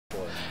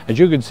as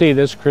you can see,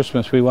 this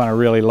Christmas we want to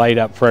really light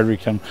up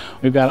Fredericton.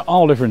 We've got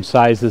all different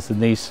sizes in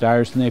these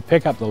stars, and they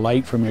pick up the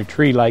light from your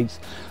tree lights.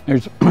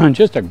 There's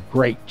just a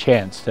great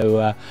chance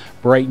to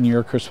brighten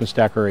your Christmas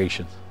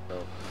decorations.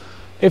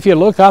 If you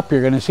look up,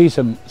 you're going to see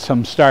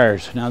some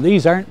stars. Now,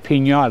 these aren't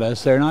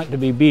piñatas. They're not to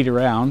be beat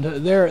around.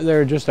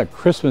 They're just a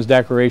Christmas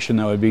decoration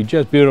that would be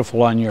just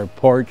beautiful on your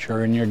porch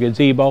or in your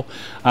gazebo.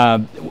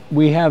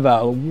 We have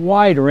a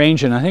wide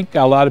range, and I think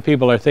a lot of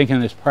people are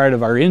thinking it's part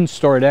of our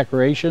in-store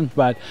decorations,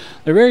 but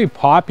they're very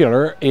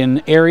popular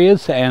in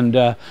areas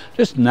and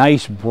just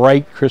nice,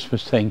 bright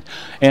Christmas things.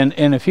 And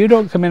if you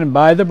don't come in and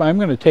buy them, I'm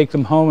going to take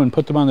them home and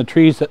put them on the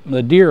trees that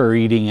the deer are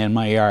eating in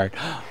my yard.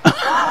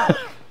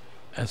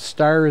 A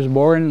star is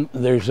born.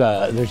 There's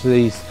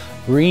these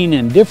green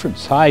in different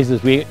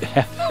sizes.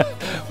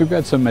 We've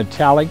got some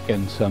metallic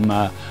and some.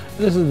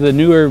 This is the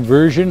newer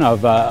version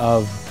of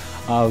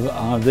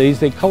these.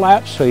 They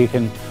collapse, so you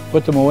can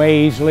put them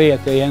away easily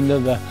at the end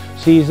of the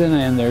season,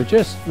 and they're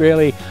just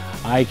really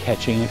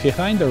eye-catching. If you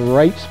find the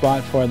right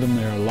spot for them,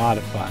 they're a lot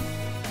of fun.